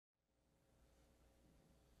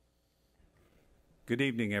Good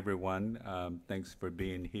evening, everyone. Thanks for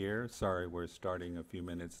being here. Sorry we're starting a few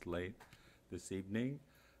minutes late this evening,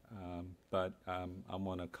 but I'm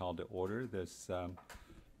going to call to order this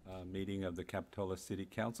meeting of the Capitola City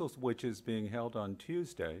Council, which is being held on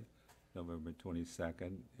Tuesday, November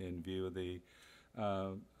 22nd, in view of the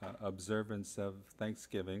observance of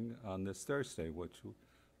Thanksgiving on this Thursday, which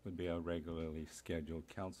would be our regularly scheduled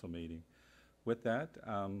council meeting. With that,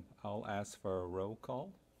 I'll ask for a roll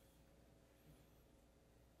call.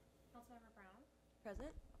 Councilmember Brown.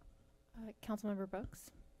 Present. Councilmember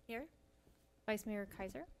Brooks. Here. Vice Mayor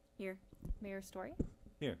Kaiser. Here. Mayor Story.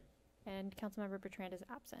 Here. And Councilmember Bertrand is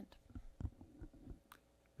absent.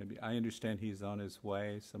 Maybe I understand he's on his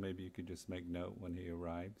way, so maybe you could just make note when he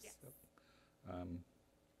arrives. Yes.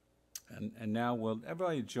 And now will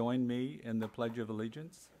everybody join me in the Pledge of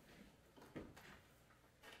Allegiance?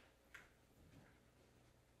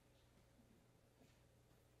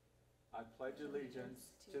 I pledge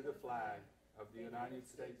allegiance to the flag of the United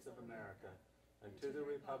States of America and to the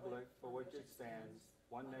republic for which it stands,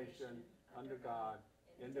 one nation, under God,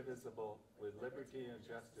 indivisible, with liberty and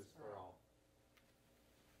justice for all.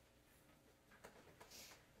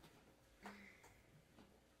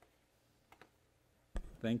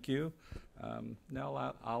 Thank you.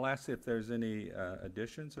 Now I'll ask if there's any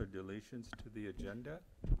additions or deletions to the agenda.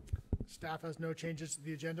 Staff has no changes to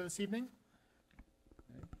the agenda this evening.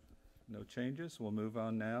 Okay. No changes. We'll move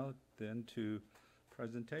on now then to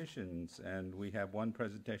presentations. And we have one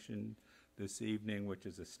presentation this evening, which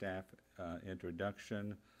is a staff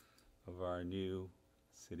introduction of our new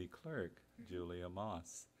city clerk, Julia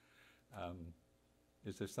Moss.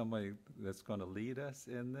 Is there somebody that's going to lead us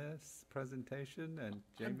in this presentation? And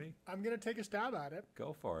Jamie? I'm going to take a stab at it.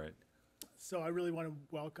 Go for it. So I really want to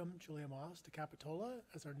welcome Julia Moss to Capitola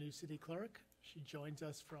as our new city clerk. She joins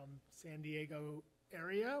us from San Diego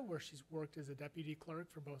area, where she's worked as a deputy clerk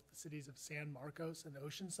for both the cities of San Marcos and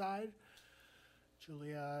Oceanside.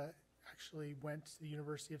 Julia actually went to the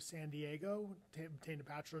University of San Diego, obtained a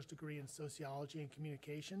bachelor's degree in sociology and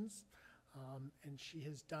communications, and she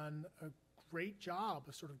has done a great job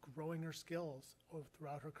of sort of growing her skills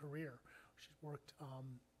throughout her career. She's worked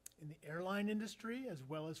in the airline industry as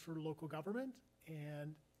well as for local government,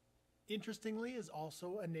 and interestingly is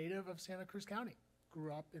also a native of Santa Cruz County.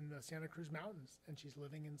 Grew up in the Santa Cruz Mountains, and she's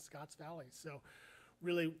living in Scotts Valley. So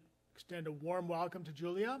really extend a warm welcome to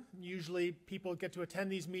Julia. Usually people get to attend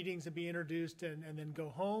these meetings and be introduced and then go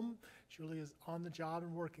home. Julia is on the job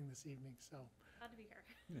and working this evening, so. Glad to be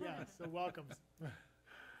here. Yeah, so welcome.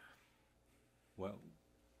 Well,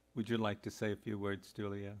 would you like to say a few words,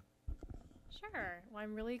 Julia? Sure. Well,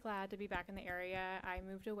 I'm really glad to be back in the area. I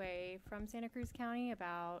moved away from Santa Cruz County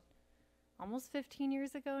about almost 15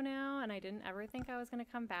 years ago now, and I didn't ever think I was going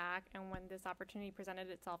to come back. And when this opportunity presented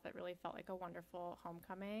itself, it really felt like a wonderful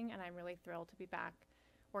homecoming, and I'm really thrilled to be back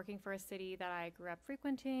working for a city that I grew up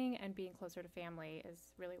frequenting, and being closer to family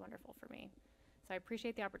is really wonderful for me. So I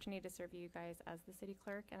appreciate the opportunity to serve you guys as the city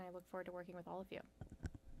clerk, and I look forward to working with all of you.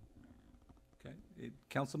 Okay.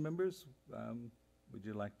 Council members, would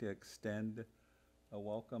you like to extend a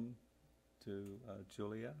welcome to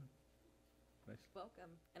Julia?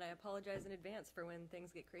 Welcome. And I apologize in advance for when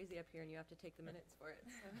things get crazy up here and you have to take the minutes for it.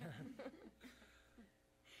 So.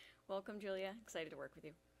 Welcome, Julia. Excited to work with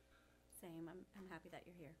you. Same. I'm happy that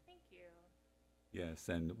you're here. Thank you. Yes,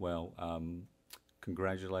 and well,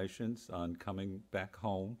 congratulations on coming back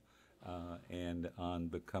home and on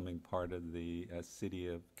becoming part of the City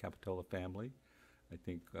of Capitola family. I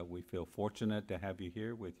think we feel fortunate to have you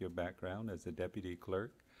here with your background as a deputy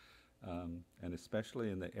clerk, and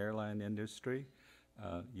especially in the airline industry.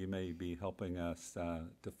 You may be helping us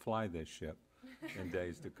to fly this ship in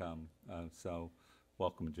days to come. So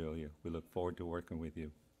welcome, Julia. We look forward to working with you.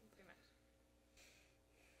 Thanks very much.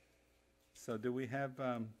 So do we have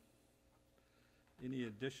any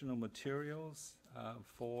additional materials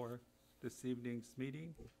for this evening's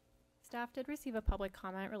meeting? Staff did receive a public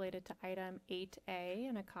comment related to item 8A,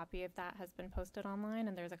 and a copy of that has been posted online,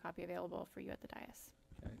 and there's a copy available for you at the dais.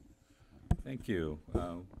 Okay. Thank you.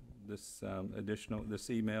 This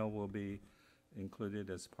email will be included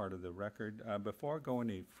as part of the record. Before I go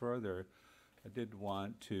any further, I did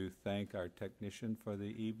want to thank our technician for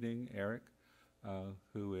the evening, Eric,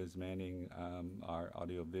 who is manning our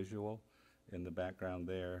audiovisual in the background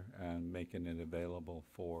there and making it available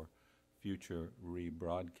for future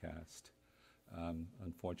rebroadcast.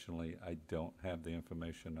 Unfortunately, I don't have the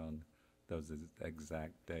information on those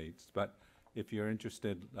exact dates, but if you're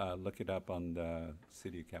interested, look it up on the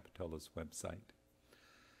City of Capitola's website.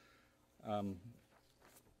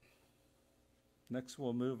 Next,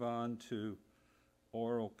 we'll move on to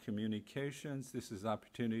Oral communications, this is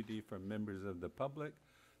opportunity for members of the public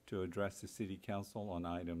to address the city council on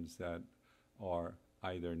items that are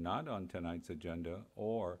either not on tonight's agenda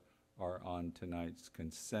or are on tonight's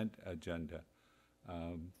consent agenda.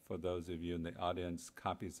 For those of you in the audience,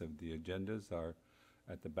 copies of the agendas are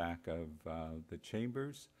at the back of the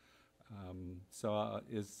chambers.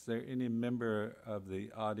 Is there any member of the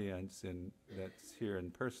audience that's here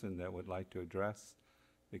in person that would like to address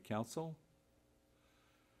the council?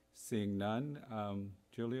 Seeing none,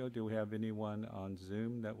 Julio, do we have anyone on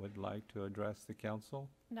Zoom that would like to address the council?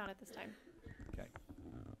 Not at this time. Okay.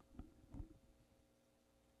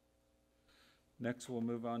 Next, we'll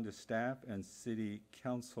move on to staff and city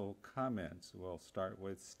council comments. We'll start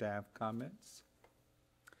with staff comments.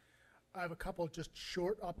 I have a couple just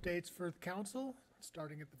short updates for the council,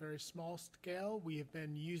 starting at the very small scale. We have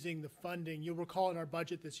been using the funding. You'll recall in our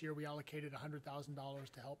budget this year, we allocated $100,000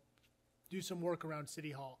 to help do some work around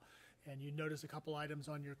City Hall. And you notice a couple items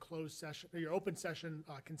on your closed session, or your open session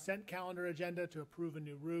consent calendar agenda to approve a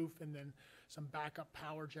new roof, and then some backup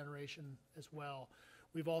power generation as well.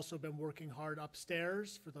 We've also been working hard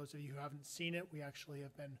upstairs. For those of you who haven't seen it, we actually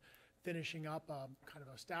have been finishing up kind of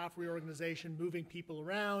a staff reorganization, moving people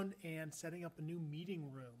around, and setting up a new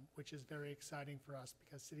meeting room, which is very exciting for us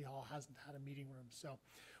because City Hall hasn't had a meeting room. So I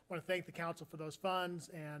want to thank the council for those funds,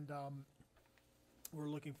 and we're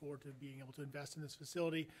looking forward to being able to invest in this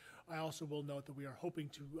facility. I also will note that we are hoping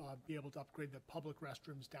to be able to upgrade the public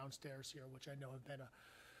restrooms downstairs here, which I know have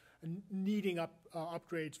been needing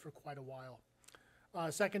upgrades for quite a while.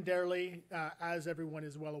 Secondarily, as everyone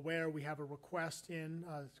is well aware, we have a request in,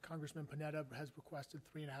 Congressman Panetta has requested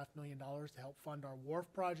 $3.5 million to help fund our wharf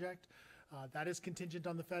project. That is contingent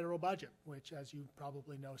on the federal budget, which, as you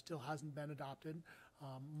probably know, still hasn't been adopted.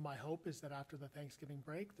 My hope is that after the Thanksgiving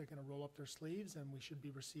break, they're going to roll up their sleeves, and we should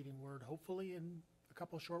be receiving word, hopefully, in a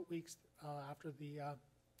couple short weeks after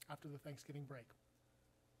the Thanksgiving break.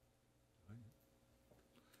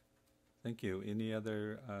 Thank you. Any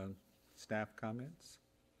other staff comments?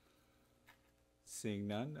 Seeing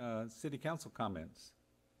none. City council comments.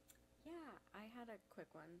 Yeah, I had a quick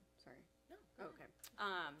one. Sorry. No. Okay.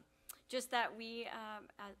 Just that we,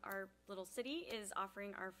 at our little city, is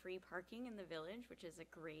offering our free parking in the village, which is a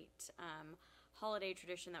great holiday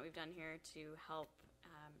tradition that we've done here to help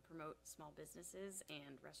promote small businesses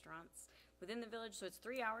and restaurants within the village. So it's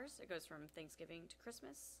 3 hours. It goes from Thanksgiving to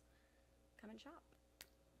Christmas. Come and shop.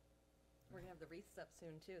 We're gonna have the wreaths up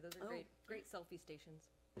soon too. Those are great selfie stations.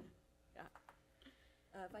 Yeah.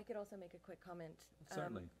 If I could also make a quick comment.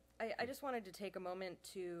 Certainly. I just wanted to take a moment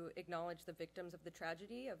to acknowledge the victims of the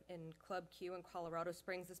tragedy in Club Q in Colorado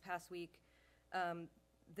Springs this past week.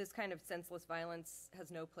 This kind of senseless violence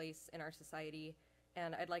has no place in our society,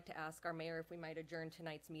 and I'd like to ask our mayor if we might adjourn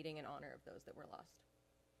tonight's meeting in honor of those that were lost.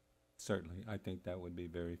 Certainly. I think that would be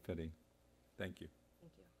very fitting. Thank you.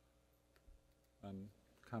 Thank you.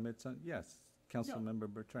 Comments on? Yes. Councilmember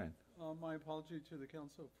Bertrand. My apology to the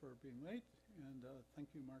council for being late, and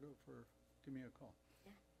thank you, Margot, for giving me a call.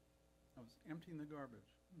 Yeah. I was emptying the garbage.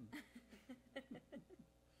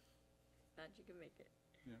 Glad you can make it.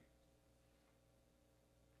 Yeah.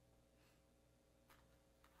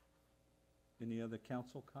 Any other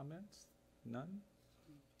council comments? None?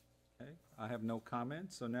 Okay. I have no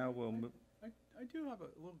comments, so now we'll move. I do have a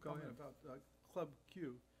little Go comment ahead. about Club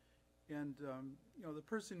Q. And, you know, the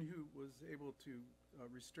person who was able to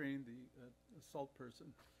restrain the assault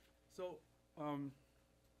person. So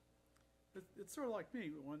it's sort of like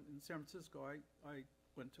me. When in San Francisco, I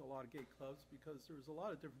went to a lot of gay clubs because there was a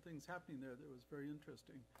lot of different things happening there that was very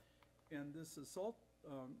interesting. And this assault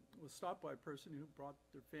was stopped by a person who brought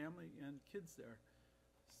their family and kids there.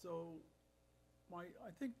 So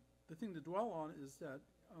I think the thing to dwell on is that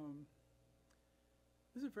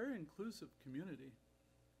this is a very inclusive community.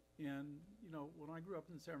 And, you know, when I grew up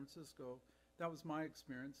in San Francisco, that was my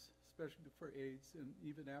experience, especially before AIDS and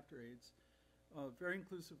even after AIDS. Very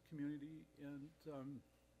inclusive community, and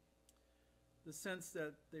the sense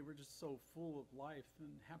that they were just so full of life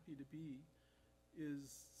and happy to be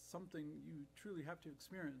is something you truly have to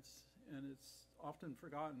experience, and it's often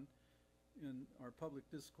forgotten in our public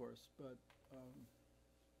discourse, but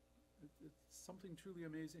it's something truly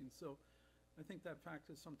amazing. So I think that fact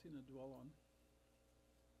is something to dwell on.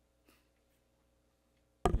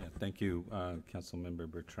 Yeah, thank you, Councilmember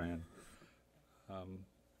Bertrand.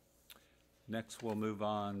 Next, we'll move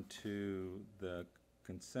on to the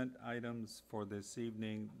consent items for this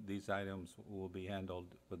evening. These items will be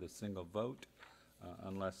handled with a single vote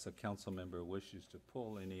unless a council member wishes to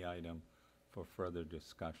pull any item for further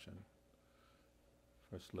discussion.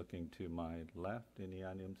 First, looking to my left, any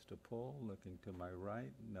items to pull? Looking to my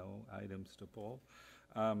right, no items to pull.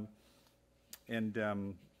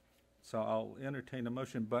 So I'll entertain a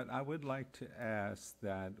motion, but I would like to ask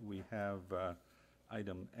that we have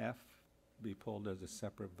item F be pulled as a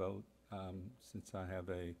separate vote, since I have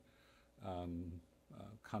a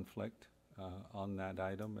conflict on that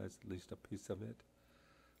item, as at least a piece of it.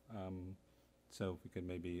 So if we could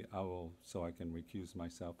maybe, so I can recuse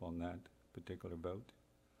myself on that particular vote.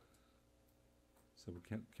 So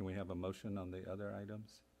can we have a motion on the other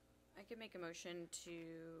items? I could make a motion to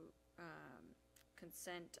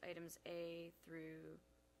consent items A through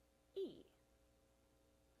E.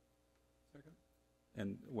 Second?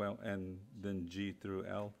 And then G through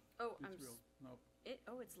L? Oh,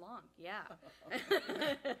 No. it's long, yeah.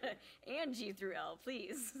 And G through L,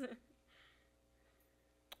 please.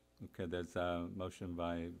 Okay, there's a motion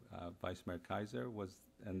by Vice Mayor Kaiser,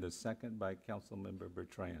 and the second by Councilmember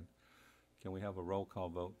Bertrand. Can we have a roll call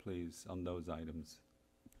vote, please, on those items?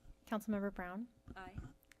 Councilmember Brown, Aye.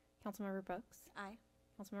 Councilmember Brooks, Aye.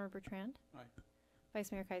 Councilmember Bertrand, Aye.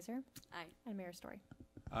 Vice Mayor Kaiser, Aye. and Mayor Story.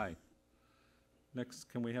 Aye. Next,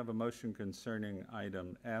 can we have a motion concerning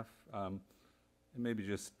item F? And maybe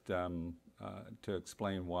just to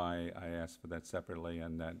explain why I asked for that separately,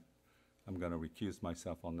 and that I'm going to recuse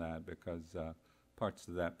myself on that because parts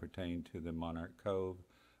of that pertain to the Monarch Cove,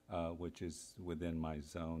 which is within my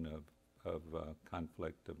zone of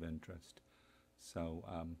conflict of interest. So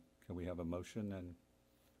can we have a motion and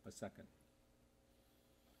a second?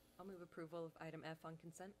 I'll move approval of item F on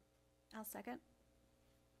consent. I'll second.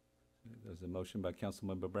 There's a motion by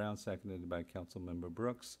Councilmember Brown, seconded by Councilmember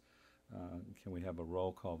Brooks. Can we have a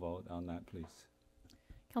roll call vote on that, please?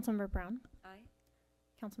 Councilmember Brown, Aye.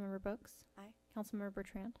 Councilmember Brooks, Aye. Councilmember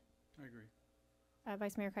Bertrand, I agree.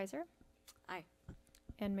 Vice Mayor Kaiser, Aye.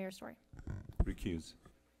 and Mayor Story. Recuse.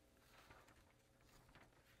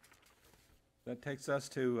 That takes us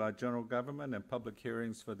to general government and public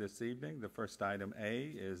hearings for this evening. The first item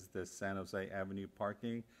A is the San Jose Avenue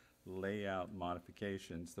parking layout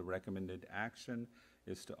modifications. The recommended action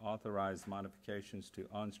is to authorize modifications to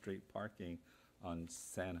on-street parking on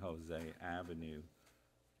San Jose Avenue.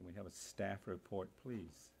 Can we have a staff report,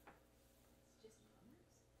 please?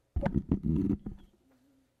 All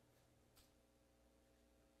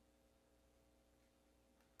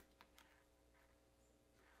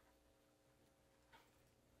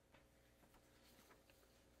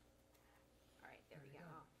right, there we go.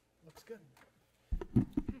 Looks good.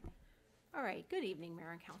 All right, good evening,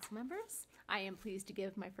 Mayor and council members. I am pleased to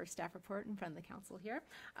give my first staff report in front of the council here,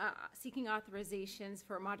 seeking authorizations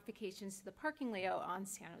for modifications to the parking layout on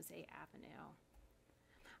San Jose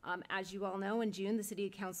Avenue. As you all know, in June, the City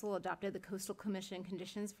Council adopted the Coastal Commission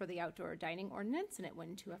conditions for the outdoor dining ordinance, and it went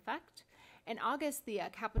into effect. In August, the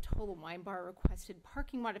Capitola Wine Bar requested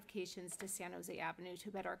parking modifications to San Jose Avenue to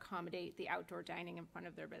better accommodate the outdoor dining in front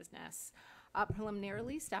of their business.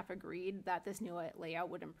 Preliminarily, staff agreed that this new layout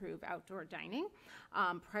would improve outdoor dining.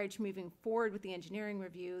 Prior to moving forward with the engineering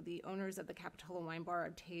review, the owners of the Capitola Wine Bar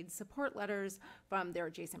obtained support letters from their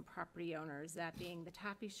adjacent property owners, that being the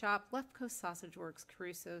Taffy Shop, Left Coast Sausage Works,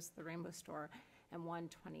 Caruso's, the Rainbow Store, and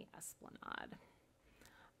 120 Esplanade.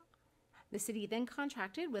 The city then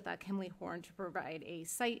contracted with Kimley Horn to provide a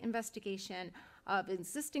site investigation of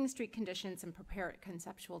existing street conditions and prepare a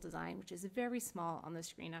conceptual design, which is very small on the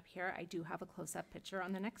screen up here. I do have a close-up picture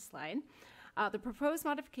on the next slide. The proposed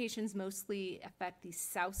modifications mostly affect the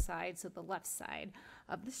south side, so the left side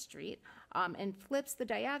of the street, and flips the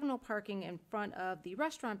diagonal parking in front of the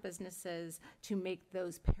restaurant businesses to make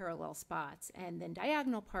those parallel spots, and then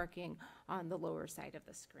diagonal parking on the lower side of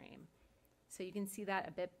the screen. So you can see that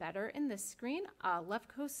a bit better in this screen. Left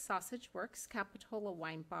Coast Sausage Works, Capitola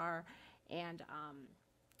Wine Bar, and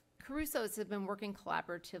Caruso's have been working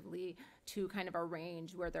collaboratively to kind of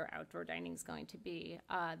arrange where their outdoor dining is going to be.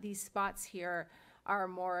 These spots here are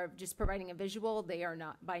more of just providing a visual. They are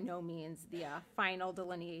not by no means the final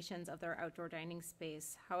delineations of their outdoor dining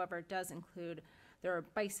space. However, it does include their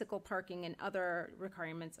bicycle parking and other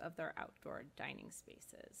requirements of their outdoor dining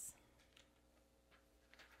spaces.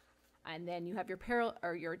 And then you have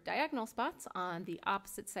your diagonal spots on the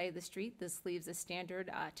opposite side of the street. This leaves a standard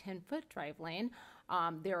 10-foot drive lane.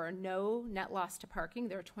 There are no net loss to parking.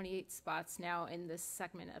 There are 28 spots now in this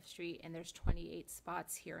segment of street, and there's 28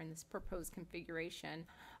 spots here in this proposed configuration.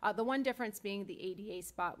 The one difference being the ADA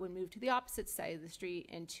spot would move to the opposite side of the street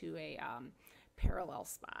into a parallel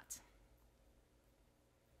spot.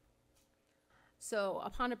 So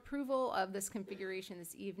upon approval of this configuration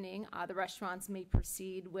this evening, the restaurants may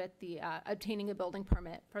proceed with the obtaining a building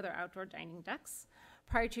permit for their outdoor dining decks.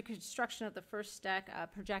 Prior to construction of the first deck,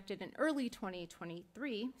 projected in early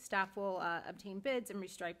 2023, staff will obtain bids and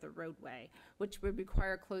restripe the roadway, which would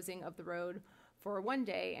require closing of the road for one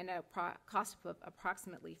day and a cost of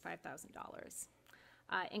approximately $5,000.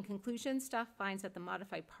 In conclusion, staff finds that the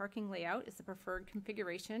modified parking layout is the preferred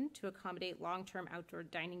configuration to accommodate long-term outdoor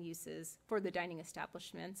dining uses for the dining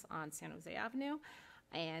establishments on San Jose Avenue.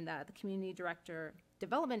 And the Community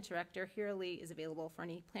Development Director, Lee, is available for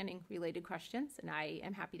any planning-related questions, and I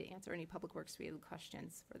am happy to answer any Public Works-related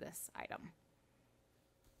questions for this item.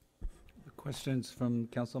 Questions from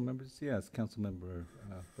council members? Yes, Councilmember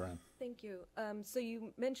Brown. Thank you. So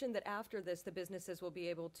you mentioned that after this, the businesses will be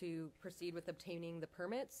able to proceed with obtaining the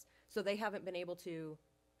permits. So they haven't been able to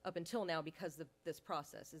up until now because of this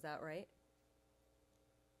process. Is that right?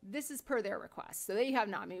 This is per their request, so they have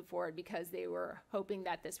not moved forward because they were hoping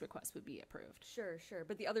that this request would be approved. Sure.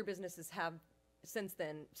 But the other businesses have since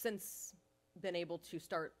been able to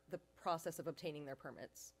start the process of obtaining their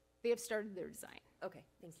permits. They have started their design. Okay,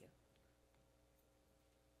 thank you.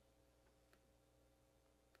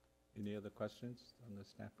 Any other questions on the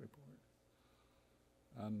staff report?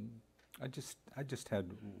 I just had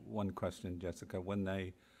one question, Jessica. When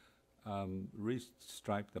they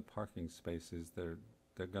restripe the parking spaces, they're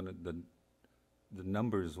gonna the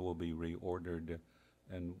numbers will be reordered,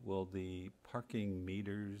 and will the parking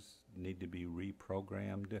meters need to be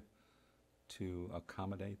reprogrammed to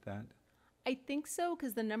accommodate that? I think so,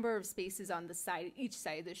 because the number of spaces on each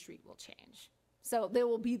side of the street will change. So there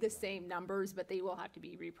will be the same numbers, but they will have to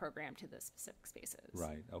be reprogrammed to the specific spaces.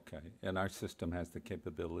 Right, okay. And our system has the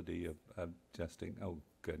capability of adjusting, oh,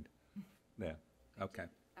 good. Yeah, okay.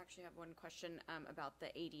 Actually have one question about the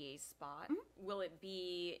ADA spot. Will it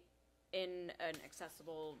be in an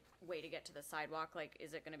accessible way to get to the sidewalk? Like,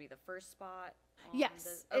 is it going to be the first spot?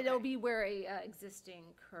 Yes, Okay. it'll be where a existing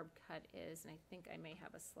curb cut is, and I think I may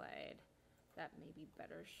have a slide that maybe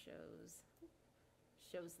better shows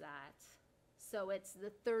that. So it's the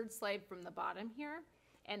third slide from the bottom here,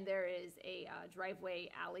 and there is a driveway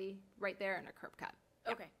alley right there and a curb cut.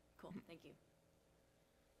 Okay, cool. Thank you.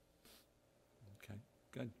 Okay,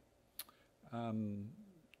 good.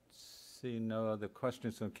 Seeing no other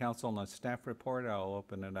questions from council on the staff report, I'll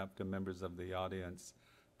open it up to members of the audience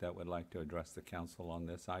that would like to address the council on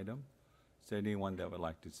this item. Is there anyone that would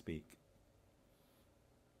like to speak?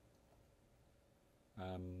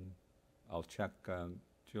 I'll check,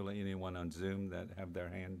 Julie, anyone on Zoom that have their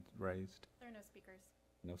hand raised? There are no speakers.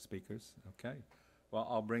 No speakers? Okay. Well,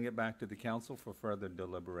 I'll bring it back to the council for further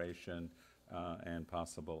deliberation and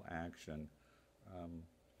possible action.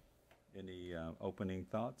 Any opening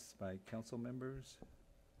thoughts by council members?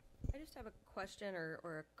 I just have a question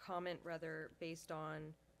or a comment rather based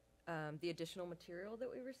on the additional material that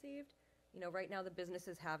we received. You know, right now the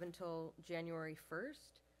businesses have until January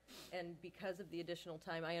 1st. And because of the additional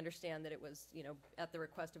time, I understand that it was, you know, at the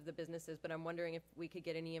request of the businesses, but I'm wondering if we could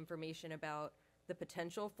get any information about the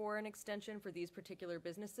potential for an extension for these particular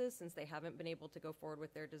businesses since they haven't been able to go forward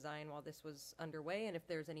with their design while this was underway, and if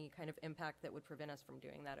there's any kind of impact that would prevent us from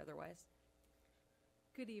doing that otherwise.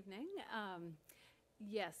 Good evening.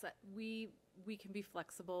 Yes, we can be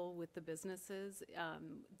flexible with the businesses.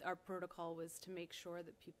 Our protocol was to make sure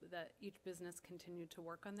that each business continued to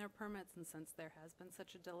work on their permits, and since there has been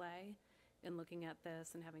such a delay in looking at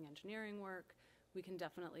this and having engineering work, we can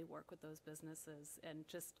definitely work with those businesses and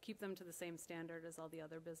just keep them to the same standard as all the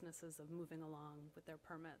other businesses of moving along with their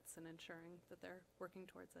permits and ensuring that they're working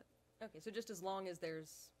towards it. Okay, so just as long as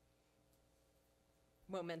there's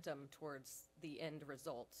momentum towards the end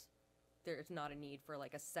results, there's not a need for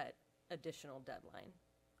like a set additional deadline.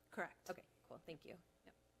 Correct. Okay, cool, thank you.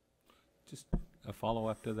 Just a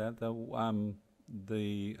follow-up to that, though.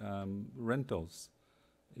 The rentals,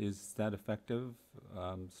 is that effective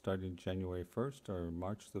starting January 1st or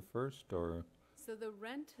March the 1st, or? So the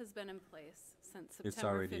rent has been in place since It's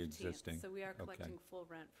September 15th. already existing. So we are Okay. collecting full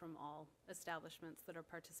rent from all establishments that are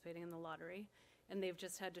participating in the lottery. And they've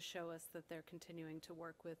just had to show us that they're continuing to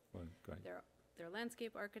work with Well, great. their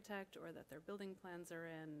landscape architect or that their building plans are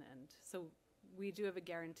in. And so we do have a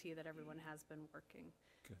guarantee that everyone has been working.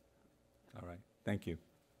 All right, thank you.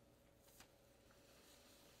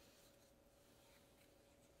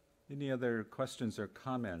 Any other questions or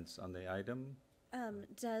comments on the item?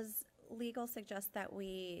 Does legal suggest that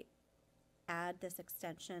we add this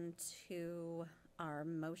extension to our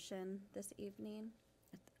motion this evening?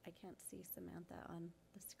 I can't see Samantha on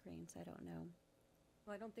the screen, so I don't know.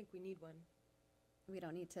 Well, I don't think we need one. We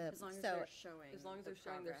don't need to. As long as so they're showing As long as the they're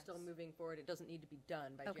showing they're still progress. moving forward, it doesn't need to be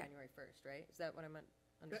done by Okay. January 1st, right? Is that what I'm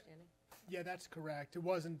understanding? Yeah, that's correct. It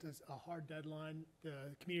wasn't a hard deadline.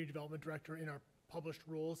 The community development director in our published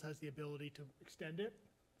rules has the ability to extend it.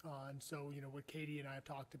 And so, what Katie and I have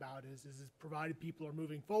talked about is provided people are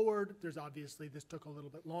moving forward, there's obviously, this took a little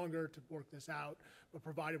bit longer to work this out, but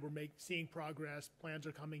provided we're seeing progress, plans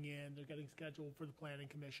are coming in, they're getting scheduled for the Planning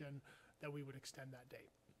Commission, that we would extend that date.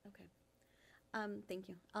 Okay. Thank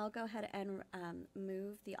you. I'll go ahead and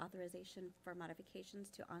move the authorization for modifications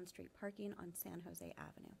to on-street parking on San Jose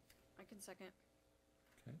Avenue. I can second.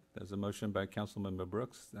 Okay, there's a motion by Councilmember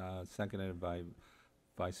Brooks, seconded by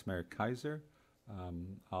Vice Mayor Kaiser.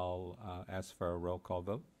 I'll ask for a roll call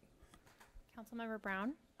vote. Councilmember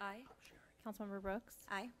Brown, Aye. Councilmember Brooks,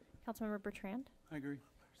 Aye. Councilmember Bertrand, I agree.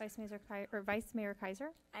 Vice Mayor Kaiser,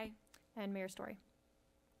 Aye. and Mayor Story.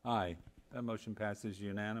 Aye. That motion passes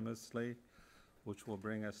unanimously, which will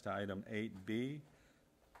bring us to item 8B.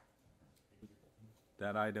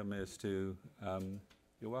 That item is to,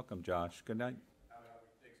 you're welcome, Josh. Good night.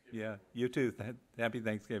 Yeah, you too. Happy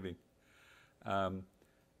Thanksgiving.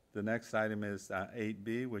 The next item is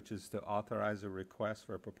 8B, which is to authorize a request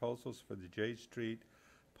for proposals for the Jade Street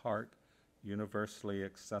Park Universally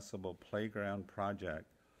Accessible Playground Project.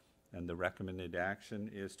 And the recommended action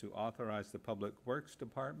is to authorize the Public Works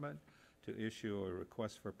Department to issue a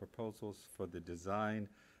request for proposals for the design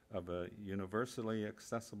of a universally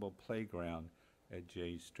accessible playground at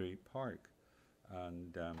Jade Street Park.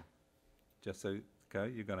 And Jessica,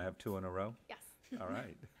 you're going to have 2 in a row? Yes. All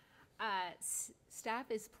right.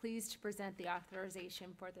 Staff is pleased to present the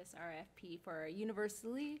authorization for this RFP for a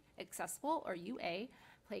universally accessible, or UA,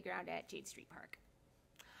 playground at Jade Street Park.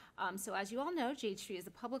 So as you all know, Jade Street is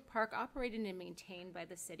a public park operated and maintained by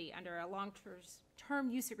the city under a long-term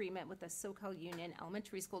use agreement with the Soquel Union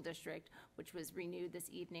Elementary School District, which was renewed this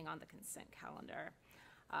evening on the consent calendar.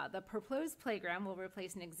 The proposed playground will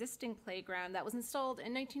replace an existing playground that was installed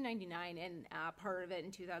in 1999 and part of it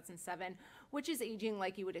in 2007, which is aging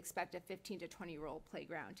like you would expect a 15 to 20-year-old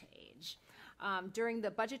playground to age. During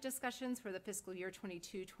the budget discussions for the fiscal year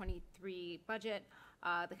 22-23 budget,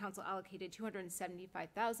 the council allocated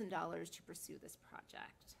 $275,000 to pursue this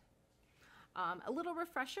project. A little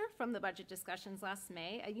refresher from the budget discussions last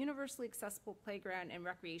May, a universally accessible playground and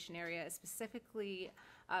recreation area is specifically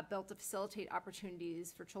built to facilitate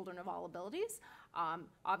opportunities for children of all abilities,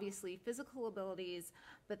 obviously physical abilities,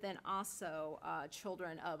 but then also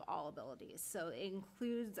children of all abilities. So it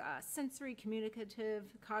includes sensory, communicative,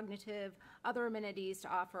 cognitive, other amenities to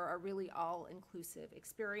offer a really all-inclusive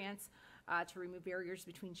experience to remove barriers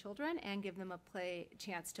between children and give them a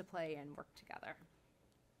chance to play and work together.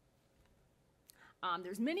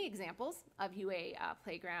 There's many examples of UA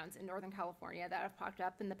playgrounds in Northern California that have popped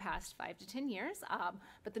up in the past 5 to 10 years,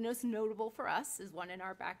 but the most notable for us is one in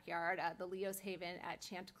our backyard, the Leo's Haven at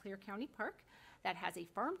Chanticleer County Park, that has a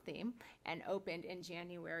farm theme and opened in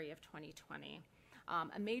January of 2020.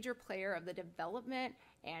 A major player of the development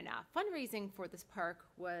and fundraising for this park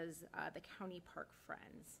was the County Park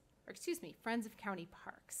Friends, Friends of County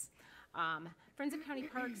Parks. Friends of County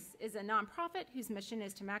Parks is a nonprofit whose mission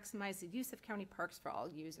is to maximize the use of county parks for all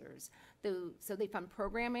users. So they fund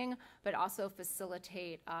programming, but also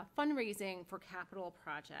facilitate fundraising for capital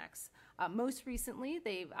projects. Most recently,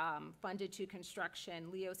 they've funded to construction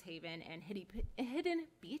Leo's Haven and Hidden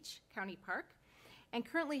Beach County Park, and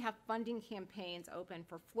currently have funding campaigns open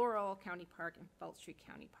for Floral County Park and Felt Street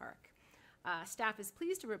County Park. Staff is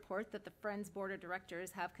pleased to report that the Friends Board of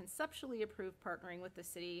Directors have conceptually approved partnering with the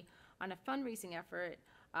city on a fundraising effort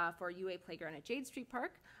for a UA playground at Jade Street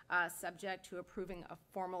Park, subject to approving a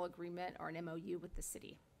formal agreement or an MOU with the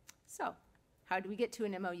city. So, how do we get to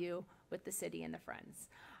an MOU with the city and the Friends?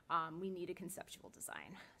 We need a conceptual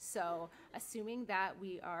design. So, assuming that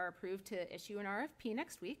we are approved to issue an RFP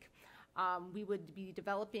next week, we would be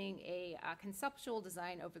developing a conceptual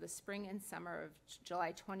design over the spring and summer of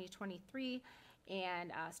July 2023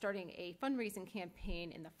 and starting a fundraising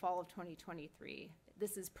campaign in the fall of 2023.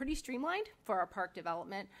 This is pretty streamlined for our park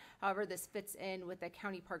development. However, this fits in with the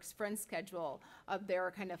County Parks Friends schedule of their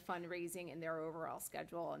kind of fundraising and their overall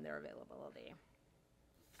schedule and their availability.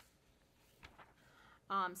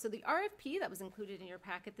 So the RFP that was included in your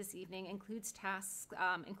packet this evening includes tasks,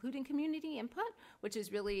 including community input, which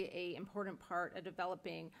is really an important part of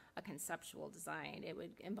developing a conceptual design. It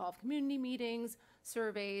would involve community meetings,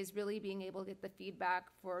 surveys, really being able to get the feedback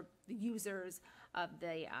for the users of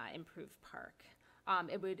the improved park.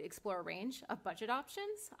 It would explore a range of budget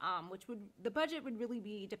options, the budget would really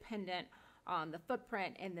be dependent the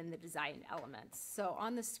footprint, and then the design elements. So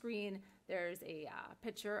on the screen, there's a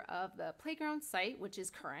picture of the playground site, which is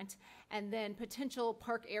current, and then potential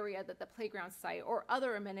park area that the playground site or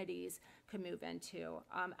other amenities could move into.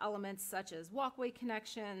 Elements such as walkway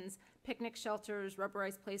connections, picnic shelters,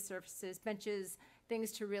 rubberized play surfaces, benches,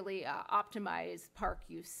 things to really optimize park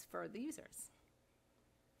use for the users.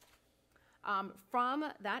 From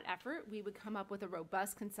that effort, we would come up with a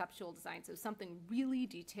robust conceptual design, so something really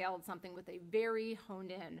detailed, something with a very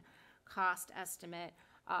honed-in cost estimate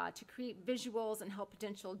to create visuals and help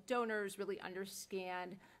potential donors really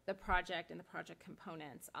understand the project and the project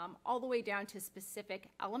components, all the way down to specific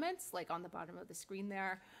elements, like on the bottom of the screen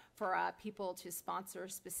there, for people to sponsor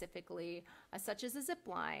specifically, such as a zip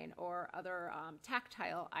line or other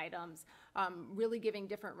tactile items, really giving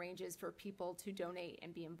different ranges for people to donate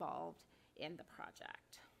and be involved in the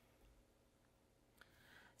project.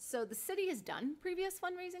 So the city has done previous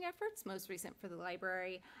fundraising efforts, most recent for the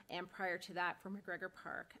library and prior to that for McGregor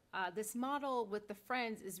Park. This model with the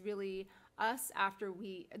Friends is really us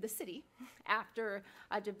the city, after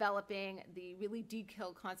developing the really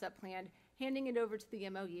detailed concept plan, handing it over to the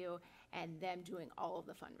MOU, and them doing all of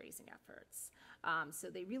the fundraising efforts. So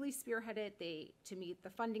they really spearheaded to meet the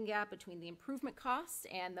funding gap between the improvement costs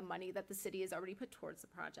and the money that the city has already put towards the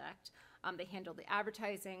project. They handled the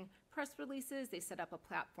advertising, press releases, they set up a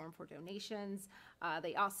platform for donations.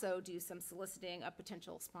 They also do some soliciting of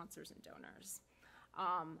potential sponsors and donors.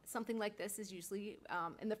 Something like this is usually,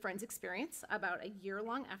 in the Friends experience, about a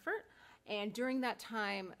year-long effort. And during that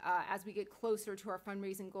time, as we get closer to our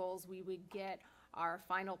fundraising goals, we would get our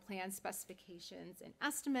final plan specifications and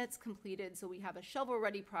estimates completed, so we have a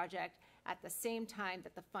shovel-ready project at the same time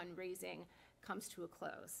that the fundraising comes to a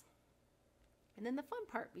close. And then the fun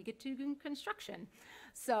part, we get to do construction.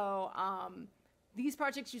 So these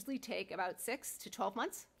projects usually take about 6 to 12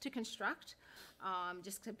 months to construct,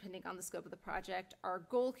 just depending on the scope of the project. Our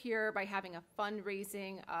goal here, by having a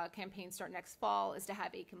fundraising campaign start next fall, is to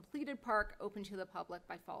have a completed park open to the public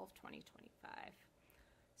by fall of 2025.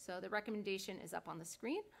 So the recommendation is up on the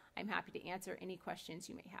screen. I'm happy to answer any questions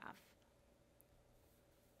you may have.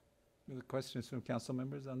 Any questions from council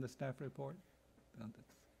members on the staff report? On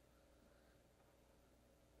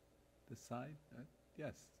this side?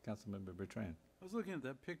 Yes, Councilmember Bertrand. I was looking at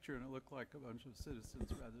that picture and it looked like a bunch of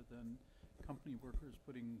citizens rather than company workers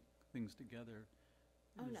putting things together.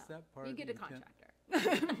 Oh, Is no. that part We of the get a intent?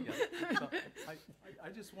 contractor. Yeah. So I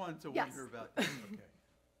just wanted to Yes. wonder about that. Okay.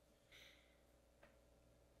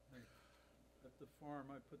 At the farm,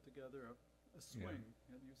 I put together a swing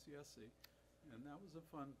at UCSC, and that was a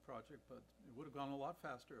fun project, but it would have gone a lot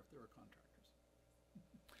faster if there were contractors.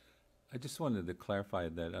 I just wanted to clarify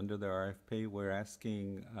that under the RFP, we're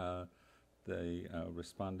asking the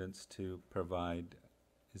respondents to provide,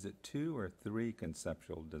 is it 2 or 3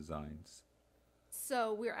 conceptual designs?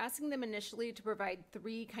 So we're asking them initially to provide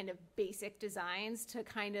 3 kind of basic designs to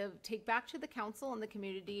kind of take back to the council and the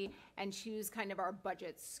community and choose kind of our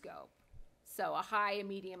budget scope. So a high, a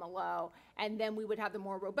medium, a low, and then we would have the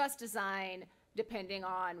more robust design depending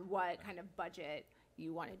on what kind of budget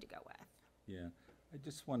you wanted to go with. Yeah, I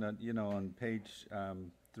just want to, on page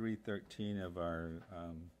 313 of our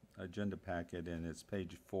agenda packet, and it's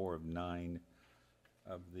page 4 of 9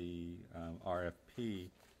 of the RFP,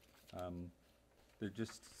 there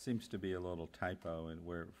just seems to be a little typo in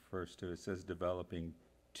where it refers to, it says developing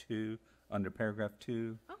 2, under paragraph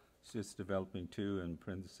 2. Oh. It's just developing 2 in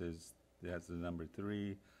parentheses, it has the number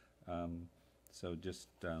 3. So just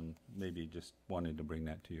maybe just wanted to bring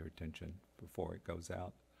that to your attention before it goes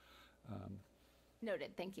out.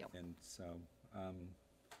 Noted, thank you. And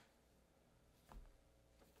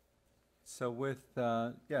so with,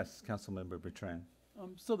 yes, Councilmember Bertrand.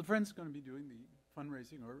 So the Friends are going to be doing the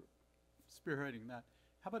fundraising or spearheading that.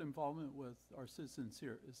 How about involvement with our citizens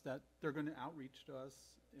here? Is that they're going to outreach to us,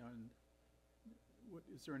 and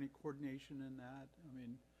is there any coordination in that? I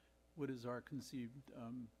mean, what is our conceived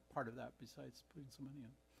part of that besides putting some money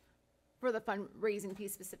in? For the fundraising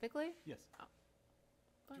piece specifically? Yes. Oh.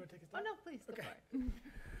 Do you want to take a Oh, step? no, please, go Okay. for it.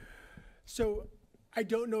 So I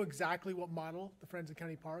don't know exactly what model the Friends of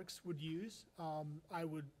County Parks would use. I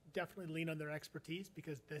would definitely lean on their expertise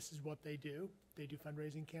because this is what they do. They do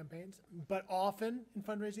fundraising campaigns. But often in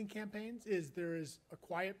fundraising campaigns there is a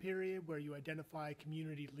quiet period where you identify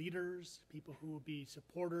community leaders, people who will be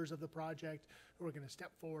supporters of the project, who are going to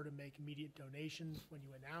step forward and make immediate donations when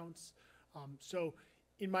you announce. So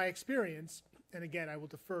in my experience, and again, I will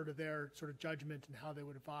defer to their sort of judgment and how they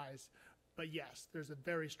would advise, but yes, there's a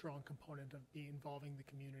very strong component of involving the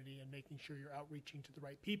community and making sure you're outreaching to the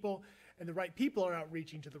right people, and the right people are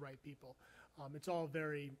outreaching to the right people. It's all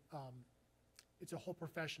very it's a whole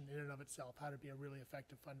profession in and of itself, how to be a really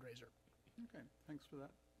effective fundraiser. Okay, thanks for that.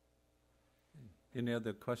 Any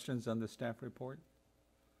other questions on the staff report?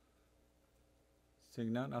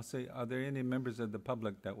 Seeing none, I'll say, are there any members of the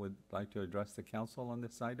public that would like to address the council on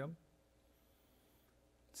this item?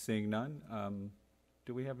 Seeing none,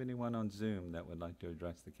 do we have anyone on Zoom that would like to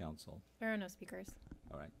address the council? There are no speakers.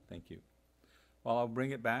 All right, thank you. Well, I'll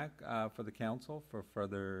bring it back for the council for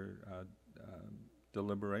further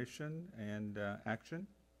deliberation and action.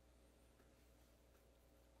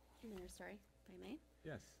 Mayor, sorry, if I may.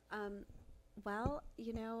 Yes. Well,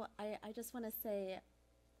 you know, I just want to say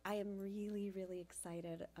I am really, really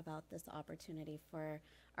excited about this opportunity for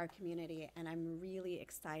our community, and I'm really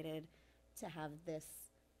excited to have this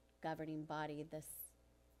governing body,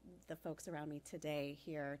 the folks around me today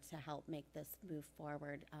here to help make this move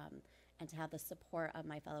forward, and to have the support of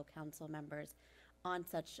my fellow council members on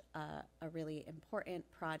such a really important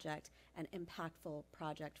project, an impactful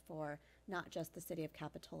project for not just the city of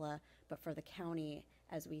Capitola, but for the county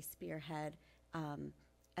as we spearhead,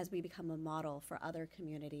 as we become a model for other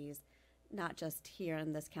communities, not just here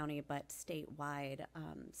in this county, but statewide.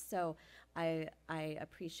 So I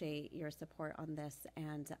appreciate your support on this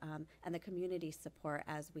and the community support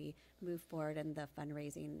as we move forward in the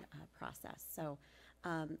fundraising process. So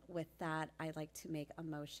with that, I'd like to make a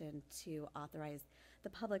motion to authorize the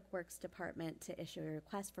Public Works Department to issue a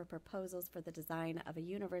request for proposals for the design of a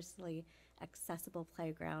universally accessible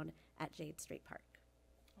playground at Jade Street Park.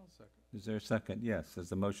 I'll second. Is there a second? Yes,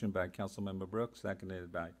 there's a motion by Councilmember Brooks,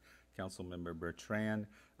 seconded by Councilmember Bertrand.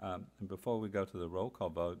 And before we go to the roll call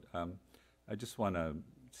vote, I just want to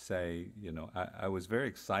say, you know, I was very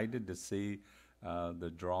excited to see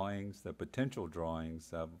the drawings, the potential drawings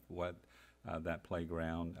of what that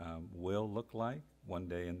playground will look like one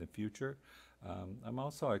day in the future. I'm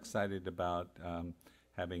also excited about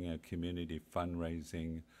having a community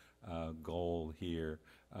fundraising goal here.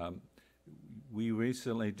 We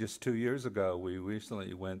recently, just 2 years ago, we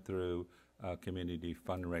recently went through a community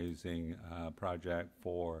fundraising project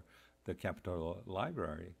for the Capitola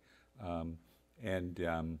Library.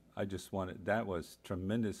 I just wanted, that was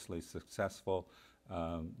tremendously successful.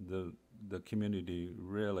 The community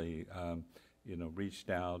really, you know,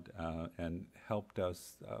 reached out and helped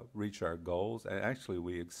us reach our goals. And actually,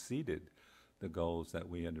 we exceeded the goals that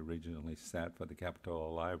we had originally set for the Capitola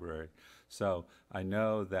Library. So I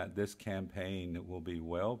know that this campaign will be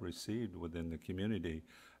well received within the community,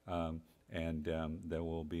 and there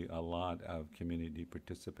will be a lot of community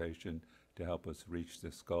participation to help us reach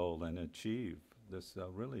this goal and achieve this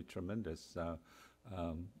really tremendous,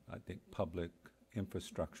 I think, public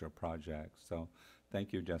infrastructure project. So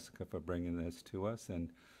thank you, Jessica, for bringing this to us,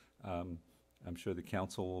 and I'm sure the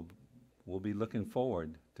council will be looking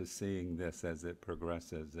forward to seeing this as it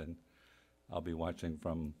progresses, and I'll be watching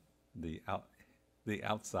from the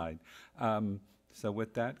outside. So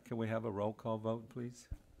with that, can we have a roll call vote, please?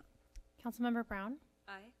 Councilmember Brown,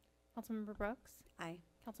 Aye. Councilmember Brooks, Aye.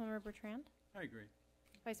 Councilmember Bertrand, I agree.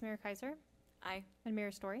 Vice Mayor Kaiser, Aye. and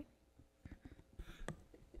Mayor Story.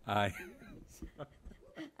 Aye.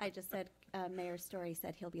 I just said, Mayor Story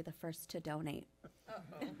said he'll be the first to donate.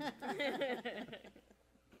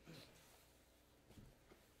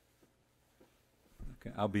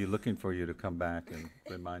 Okay, I'll be looking for you to come back and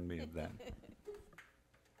remind me of that.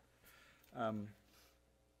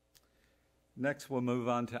 Next, we'll move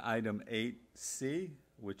on to item 8C,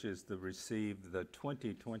 which is to receive the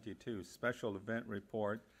 2022 special event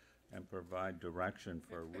report and provide direction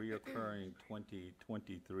for reoccurring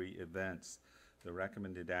 2023 events. The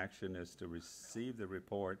recommended action is to receive the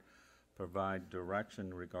report, provide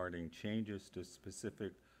direction regarding changes to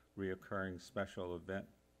specific reoccurring special event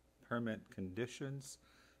permit conditions,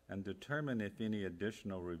 and determine if any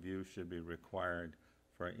additional review should be required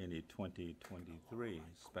for any 2023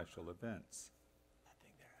 special events.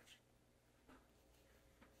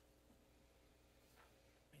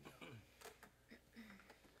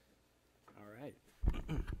 All right.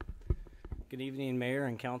 Good evening, Mayor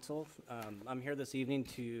and Council. I'm here this evening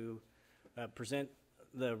to present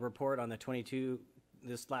the report on the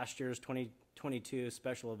this last year's 2022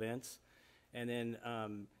 special events, and then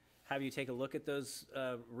have you take a look at those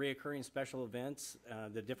reoccurring special events,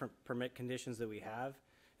 the different permit conditions that we have,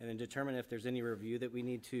 and then determine if there's any review that we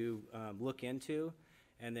need to look into,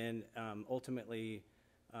 and then ultimately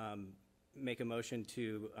make a motion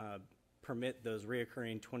to permit those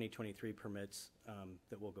reoccurring 2023 permits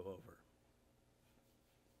that we'll go over.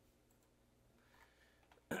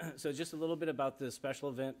 So just a little bit about the special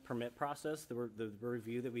event permit process, the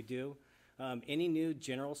review that we do. Any new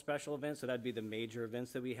general special events, so that'd be the major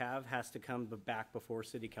events that we have, has to come back before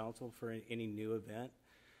city council for any new event.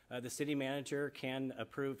 The city manager can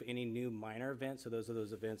approve any new minor events, so those are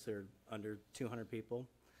those events that are under 200 people.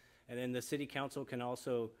 And then the city council can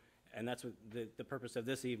also, and that's what the purpose of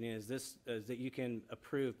this evening is that you can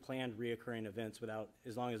approve planned reoccurring events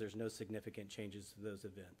as long as there's no significant changes to those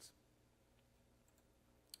events.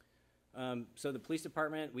 So the police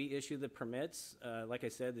department, we issue the permits. Like I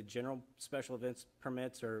said, the general special events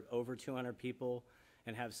permits are over 200 people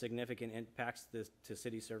and have significant impacts to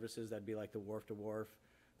city services. That'd be like the Wharf to Wharf,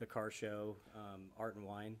 the car show, art and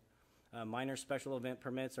wine. Minor special event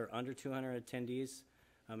permits are under 200 attendees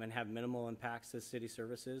and have minimal impacts to city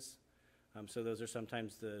services. So those are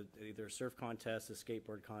sometimes either a surf contest, a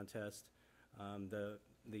skateboard contest, the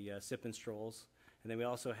sip and strolls. And then we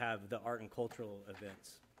also have the art and cultural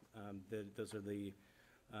events. Those are the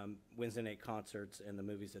Wednesday night concerts and the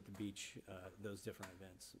movies at the beach, those different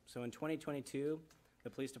events. So in 2022, the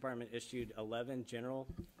police department issued 11 general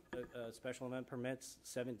special event permits,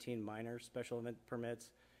 17 minor special event permits,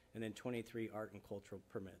 and then 23 art and cultural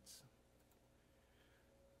permits.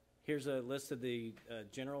 Here's a list of the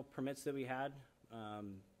general permits that we had.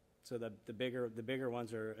 So the bigger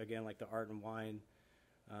ones are, again, like the art and wine,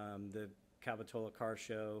 the Capitola car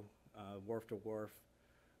show, Wharf to Wharf,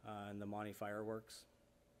 and the Monty fireworks.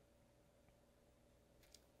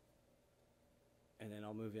 And then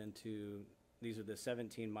I'll move into, these are the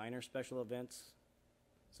 17 minor special events.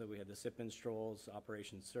 So we had the Sip and Strolls,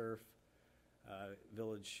 Operation Surf,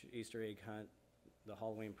 Village Easter egg hunt, the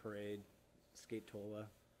Halloween parade, Capitola,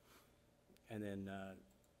 and then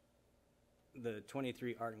the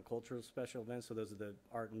 23 art and cultural special events. So those are the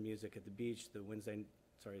art and music at the beach, the Wednesday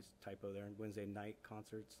night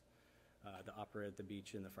concerts, the opera at the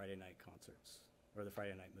beach, and the Friday night concerts, or the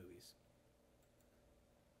Friday night movies.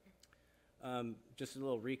 Just a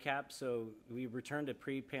little recap. So we returned to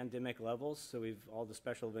pre-pandemic levels. So all the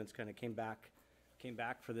special events kind of came back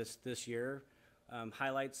for this year.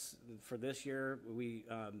 Highlights for this year, we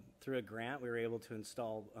through a grant we were able to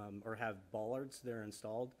install or have bollards that are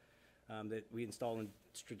installed that we install in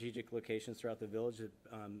strategic locations throughout the village that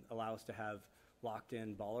allow us to have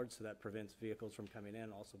locked-in bollards, so that prevents vehicles from coming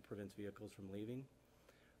in, also prevents vehicles from leaving.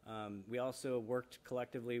 We also worked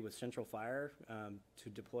collectively with Central Fire to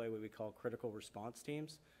deploy what we call critical response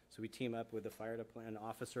teams. So we team up with an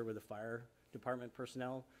officer with the fire department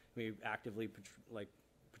personnel. We actively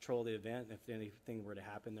patrol the event. If anything were to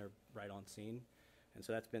happen, they're right on scene. And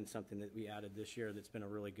so that's been something that we added this year that's been a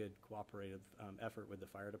really good cooperative effort with the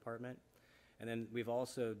fire department. And then we've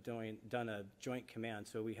also done a joint command.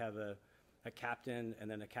 So we have a captain and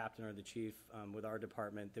then a captain or the chief with our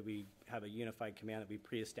department that we have a unified command that we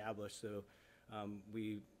pre-established. So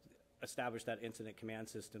we established that incident command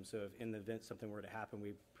system. So if in the event something were to happen,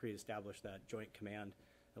 we pre-established that joint command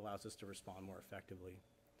that allows us to respond more effectively.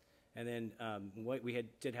 And then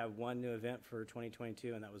did have one new event for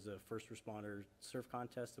 2022, and that was a first responder surf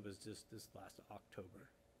contest. It was just this last October.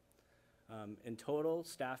 In total,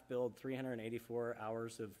 staff billed 384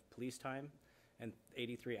 hours of police time and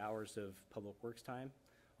 83 hours of public works time.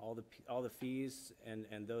 All the fees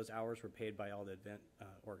and those hours were paid by all the event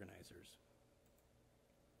organizers.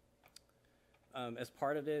 As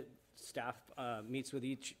part of it, staff meets with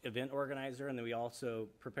each event organizer, and then we also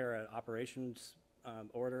prepare an operations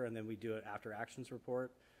order, and then we do an after actions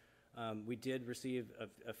report. We did receive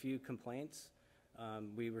a few complaints.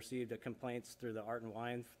 We received complaints through the art and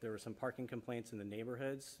wine. There were some parking complaints in the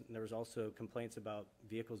neighborhoods, and there was also complaints about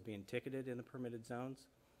vehicles being ticketed in the permitted zones.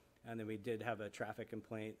 And then we did have a traffic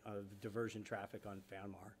complaint of diversion traffic on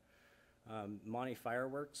Fanmar. Monty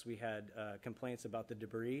fireworks, we had complaints about the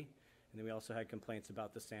debris, and then we also had complaints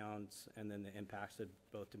about the sounds and then the impacts of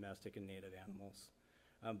both domestic and native animals.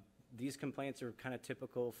 These complaints are kind of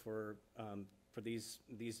typical for these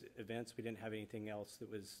events. We didn't have anything else that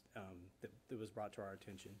was brought to our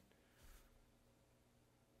attention.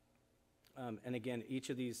 And again, each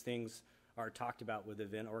of these things are talked about with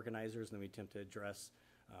event organizers, and then we attempt to address,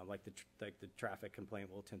 like the traffic complaint,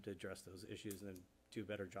 we'll attempt to address those issues and then do a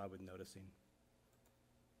better job with noticing.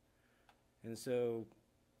 And so,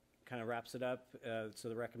 kind of wraps it up. So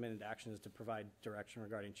the recommended action is to provide direction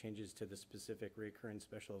regarding changes to the specific recurring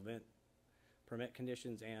special event permit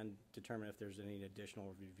conditions and determine if there's any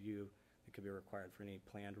additional review that could be required for any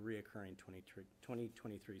planned reoccurring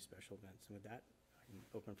 2023 special events. And with that, I can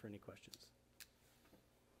open for any questions.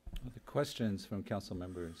 Other questions from council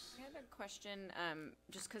members? I had a question,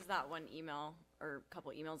 just because that one email or a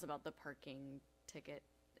couple emails about the parking ticket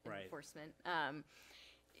enforcement.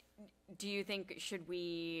 Do you think should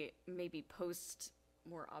we maybe post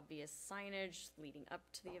more obvious signage leading up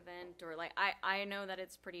to the event, or like I know that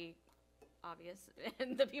it's pretty obvious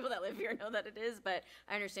and the people that live here know that it is, but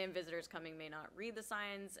I understand visitors coming may not read the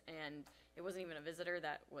signs, and it wasn't even a visitor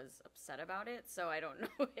that was upset about it, so I don't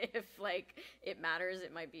know if like it matters.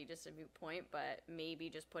 It might be just a moot point, but maybe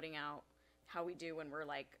just putting out how we do when we're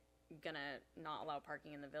like gonna not allow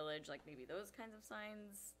parking in the village, like maybe those kinds of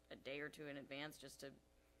signs a day or two in advance, just to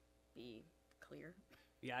be clear.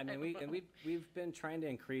 Yeah, I mean, we've been trying to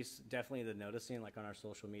increase definitely the noticing, like on our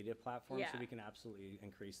social media platforms, so Yeah. we can absolutely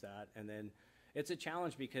increase that. And then it's a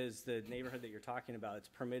challenge because the neighborhood that you're talking about, it's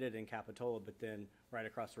permitted in Capitola, but then right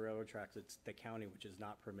across the railroad tracks, it's the county, which is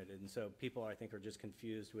not permitted. And so people, I think, are just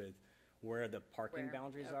confused with where the parking Where?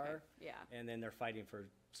 boundaries Okay. are. Yeah. And then they're fighting for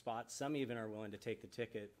spots. Some even are willing to take the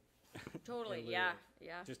ticket. Totally. in lieu Yeah. of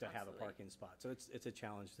Yeah. Just to have a absolutely. parking spot. So it's a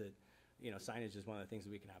challenge that, signage is one of the things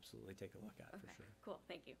that we can absolutely take a look at, for Okay. sure. Cool.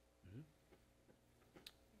 Thank you.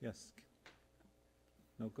 Yes.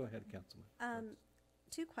 No, go ahead, Councilman.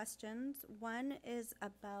 Two questions. One is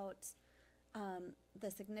about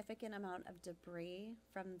the significant amount of debris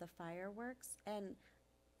from the fireworks. And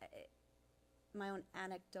my own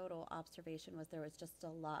anecdotal observation was there was just a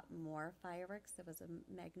lot more fireworks. It was a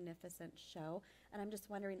magnificent show. And I'm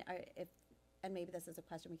just wondering if, and maybe this is a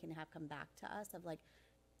question we can have come back to us, of like,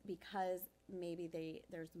 because maybe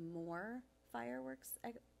there's more fireworks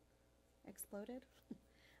exploded,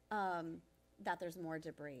 that there's more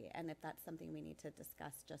debris, and if that's something we need to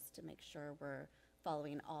discuss just to make sure we're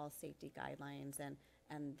following all safety guidelines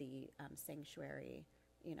and the sanctuary,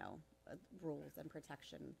 rules and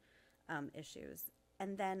protection issues.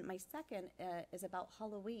 And then my second is about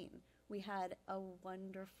Halloween. We had a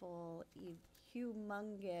wonderful,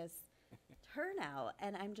 humongous turnout,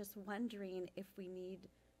 and I'm just wondering if we need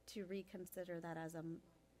to reconsider that as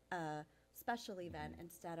a special event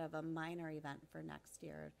instead of a minor event for next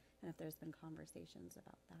year, and if there's been conversations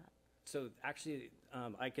about that. So actually,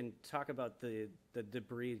 I can talk about the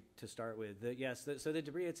debris to start with. So the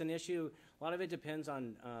debris, it's an issue. A lot of it depends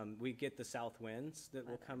on, we get the south winds that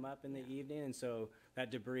will come up in the evening, and so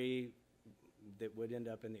that debris that would end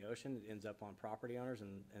up in the ocean ends up on property owners,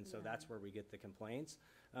 and so that's where we get the complaints.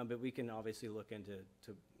 But we can obviously look into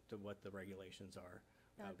to what the regulations are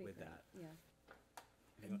That'd be with great. that.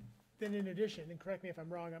 Yeah. Then in addition, and correct me if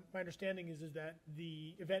I'm wrong, my understanding is that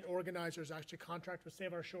the event organizers actually contract with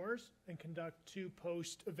Save Our Shores and conduct 2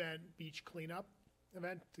 post-event beach cleanup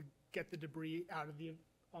event to get the debris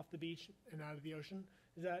off the beach and out of the ocean.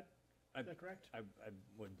 Is that correct? I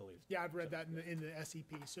would believe. Yeah, I've read that in the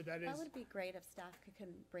SEP. So that That is, would be great if staff can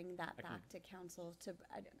bring that back to council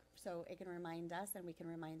so it can remind us and we can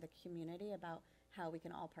remind the community about how we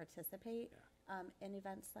can all participate in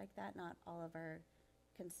events like that. Not all of our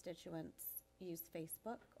constituents use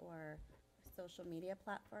Facebook or social media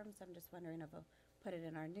platforms. I'm just wondering if we'll put it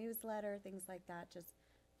in our newsletter, things like that, just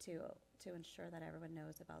to ensure that everyone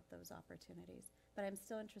knows about those opportunities. But I'm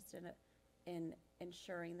still interested in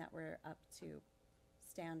ensuring that we're up to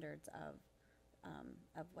standards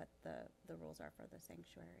of what the rules are for the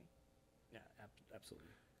sanctuary. Yeah,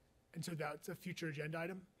 absolutely. and so that's a future agenda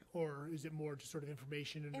item, or is it more just sort of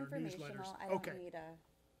information in our newsletters? Informational, I don't Okay, need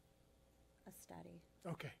a study.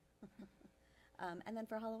 okay. And then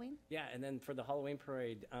for Halloween? Yeah, and then for the Halloween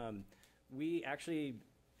parade, we actually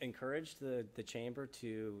encouraged the chamber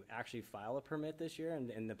to actually file a permit this year, and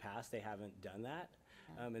in the past, they haven't done that.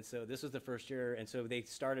 And so this was the first year, and so they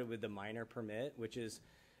started with the minor permit, which is,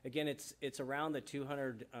 again, it's around the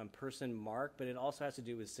 200 person mark, but it also has to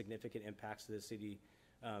do with significant impacts to the city,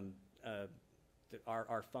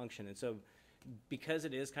 our function. And so because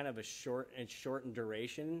it is kind of a shortened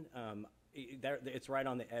duration, it's right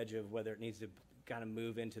on the edge of whether it needs to kind of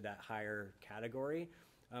move into that higher category.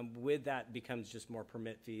 With that becomes just more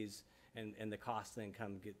permit fees, and the costs then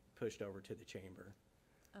get pushed over to the chamber.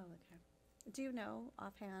 Oh, okay. Do you know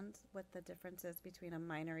offhand what the difference is between a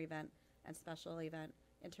minor event and special event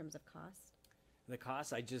in terms of cost? The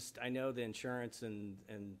costs, I know the insurance and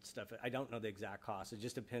stuff. I don't know the exact cost. It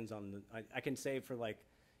just depends on I can say for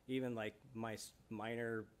even my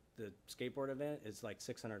minor, the skateboard event is like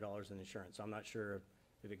 $600 in insurance. So I'm not sure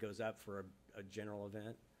if it goes up for a general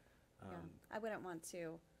event. Yeah, I wouldn't want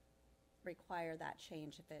to require that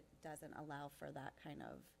change if it doesn't allow for that kind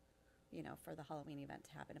of, for the Halloween event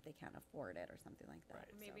to happen if they can't afford it or something like that.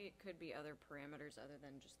 Right. So- Maybe it could be other parameters other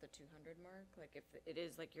than just the 200 mark. Like if it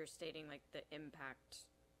is like you're stating like the impact,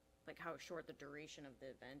 like how short the duration of the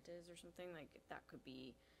event is or something, like that could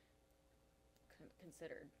be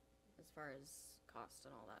considered as far as cost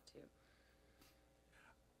and all that too.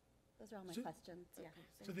 Those are all my So- questions, yeah.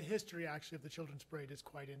 So the history actually of the children's parade is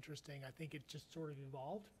quite interesting. I think it just sort of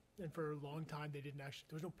evolved, and for a long time they didn't actually.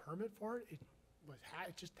 There was no permit for it.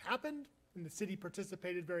 It just happened, and the city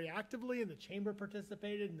participated very actively, and the chamber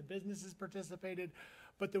participated, and the businesses participated,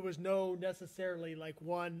 but there was no necessarily like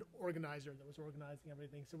one organizer that was organizing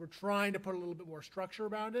everything. So we're trying to put a little bit more structure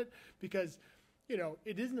around it because, you know,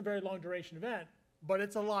 it isn't a very long duration event, but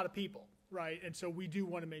it's a lot of people. Right, and so we do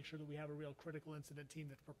want to make sure that we have a real critical incident team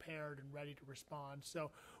that's prepared and ready to respond. So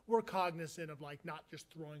we're cognizant of like not just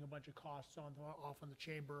throwing a bunch of costs off on the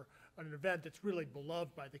chamber on an event that's really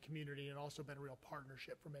beloved by the community and also been a real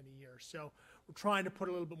partnership for many years. So we're trying to put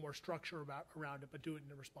a little bit more structure around it, but do it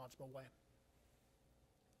in a responsible way.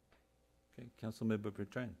 Okay, Councilmember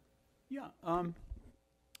Bertrand. Yeah,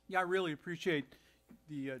 I really appreciate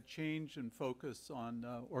the change and focus on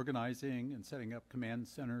organizing and setting up command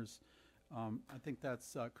centers. I think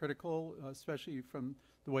that's critical, especially from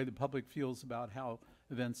the way the public feels about how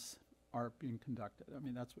events are being conducted. I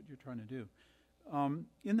mean, that's what you're trying to do.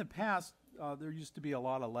 In the past, there used to be a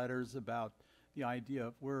lot of letters about the idea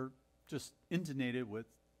of we're just inundated with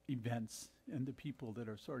events and the people that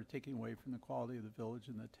are sort of taking away from the quality of the village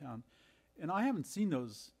and the town. And I haven't seen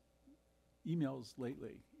those emails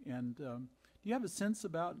lately. And do you have a sense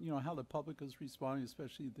about, you know, how the public is responding,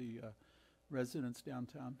 especially the residents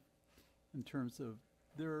downtown, in terms of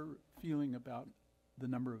their feeling about the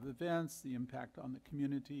number of events, the impact on the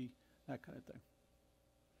community, that kind of thing?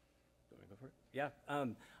 You want to go for it? Yeah,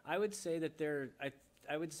 I would say that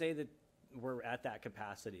I would say that we're at that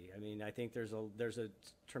capacity. I mean, I think there's a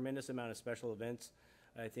tremendous amount of special events.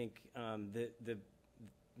 I think the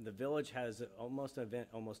village has almost an event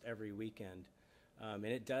almost every weekend. And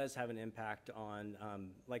it does have an impact on,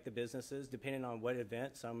 like the businesses, depending on what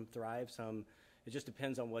event. Some thrive, some, it just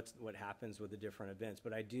depends on what happens with the different events.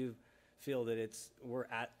 But I do feel that we're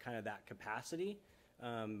at kind of that capacity.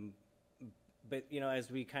 But, you know,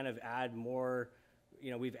 as we kind of add more,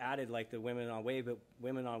 you know, we've added like the Women on Wave, but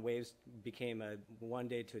Women on Waves became a 1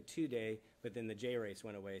 day to a 2 day, but then the J race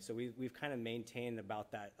went away. So we've kind of maintained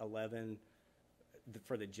about that 11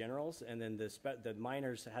 for the generals, and then the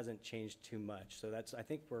minors hasn't changed too much. So I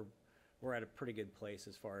think we're at a pretty good place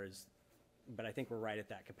as far as, but I think we're right at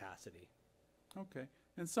that capacity. Okay.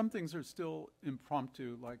 And some things are still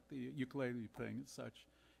impromptu, like the ukulele playing and such.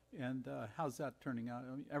 And how's that turning out?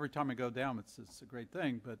 I mean, every time I go down, it's a great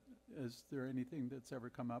thing, but is there anything that's ever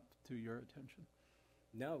come up to your attention?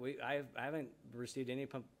 No, I haven't received any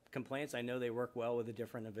complaints. I know they work well with the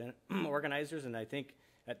different event organizers, and I think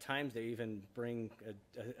at times they even bring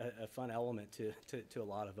a fun element to a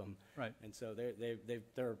lot of them. Right. And so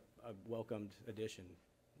they're a welcomed addition.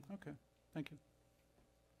 Okay. Thank you.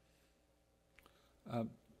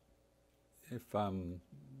 If I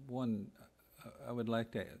would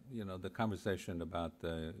like to, you know, the conversation about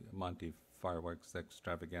the Monte fireworks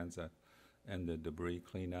extravaganza and the debris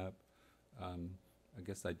cleanup. I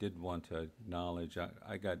guess I did want to acknowledge,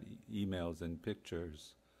 I got emails and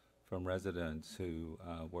pictures from residents who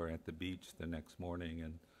were at the beach the next morning,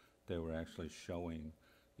 and they were actually showing,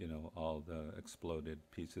 you know, all the exploded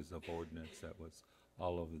pieces of ordnance that was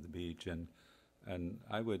all over the beach. And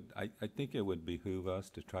I think it would behoove us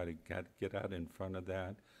to try to get out in front of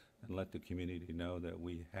that and let the community know that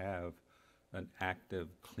we have an active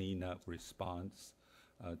cleanup response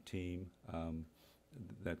team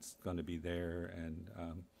that's going to be there and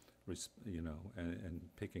you know, and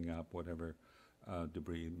picking up whatever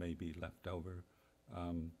debris may be left over,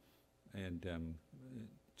 and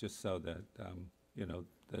just so that you know,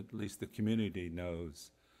 that at least the community knows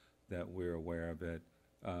that we're aware of it,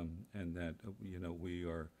 and that you know, we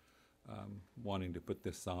are wanting to put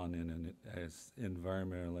this on in an as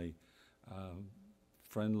environmentally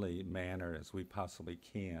friendly manner as we possibly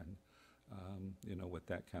can, you know, with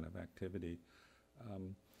that kind of activity.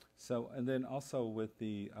 So, and then also with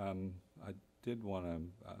the, I did want to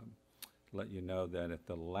let you know that at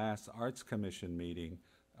the last Arts Commission meeting,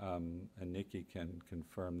 and Nikki can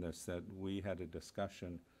confirm this, that we had a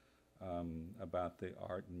discussion about the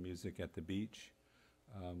art and music at the beach.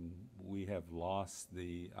 We have lost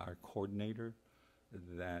our coordinator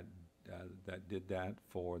that did that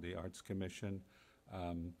for the Arts Commission,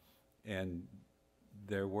 and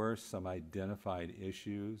there were some identified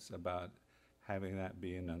issues about having that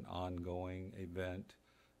being an ongoing event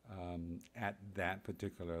at that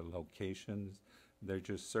particular location. There are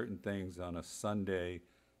just certain things on a Sunday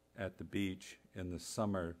at the beach in the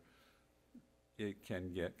summer, it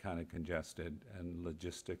can get kind of congested and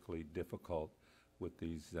logistically difficult with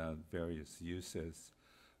these various uses.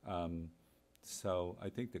 So I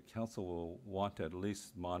think the council will want to at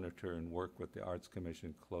least monitor and work with the Arts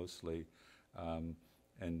Commission closely,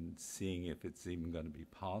 and seeing if it's even going to be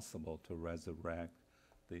possible to resurrect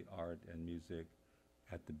the art and music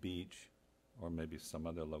at the beach or maybe some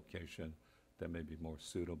other location that may be more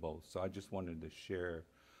suitable. So I just wanted to share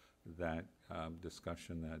that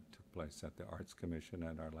discussion that took place at the Arts Commission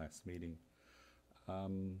at our last meeting.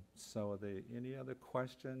 So are there any other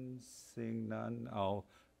questions? Seeing none,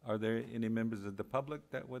 are there any members of the public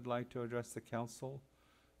that would like to address the council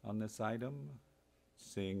on this item?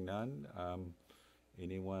 Seeing none,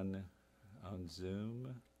 anyone on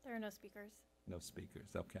Zoom? There are no speakers. No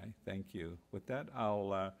speakers, okay, thank you. With that,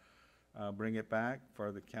 I'll bring it back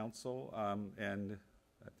for the council, and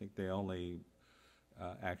I think the only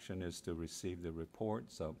action is to receive the report,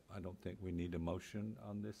 so I don't think we need a motion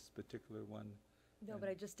on this particular one. No, but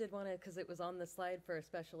I just did want to, because it was on the slide for a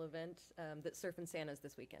special event, that Surfin' Santa's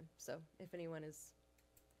this weekend. So if anyone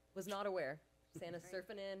was not aware, Santa's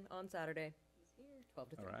surfing in on Saturday. He's here, 12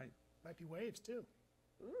 to 3. All right, Might be waves too.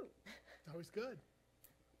 Ooh. It's always good.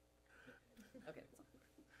 Okay.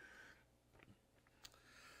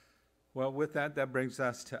 well, with that, that brings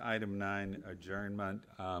us to item 9, adjournment.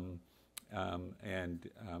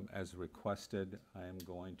 As requested, I am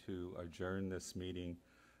going to adjourn this meeting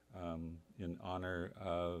in honor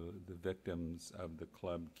of the victims of the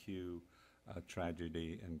Club Q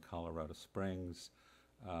tragedy in Colorado Springs.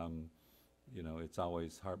 You know, it's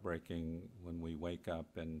always heartbreaking when we wake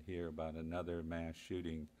up and hear about another mass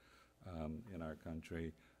shooting in our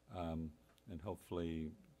country. And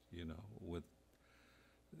hopefully, you know, with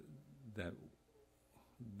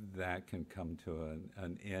that can come to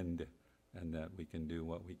an end, and that we can do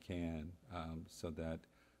what we can so that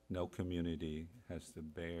no community has to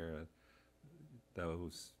bear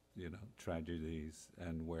those, you know, tragedies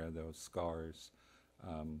and wear those scars.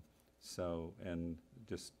 And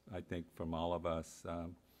just, I think from all of us,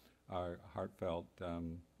 our heartfelt,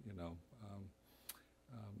 you know,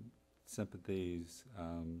 sympathies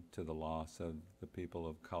to the loss of the people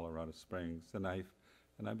of Colorado Springs. And I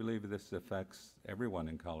believe this affects everyone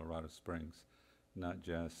in Colorado Springs, not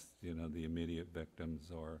just, you know, the immediate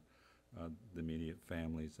victims or the immediate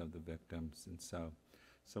families of the victims. And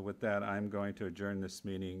so with that, I'm going to adjourn this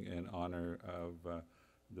meeting in honor of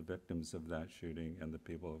the victims of that shooting and the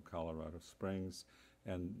people of Colorado Springs.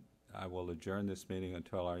 And I will adjourn this meeting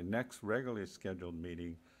until our next regularly scheduled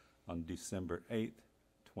meeting on December 8th,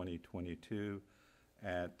 2022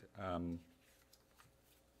 at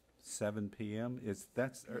 7 p.m.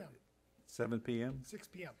 That's Yeah. 7 p.m.? 6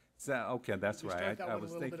 p.m. Okay, that's We right. start that I one a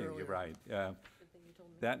was little bit thinking, you're earlier. right. Good thing you told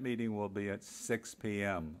me. That meeting will be at 6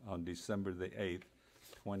 p.m. on December the 8th,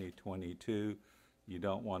 2022. You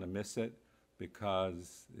don't want to miss it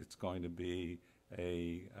because it's going to be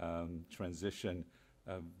a transition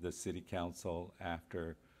of the city council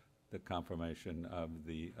after the confirmation of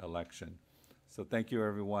the election. So thank you,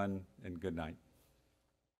 everyone, and good night.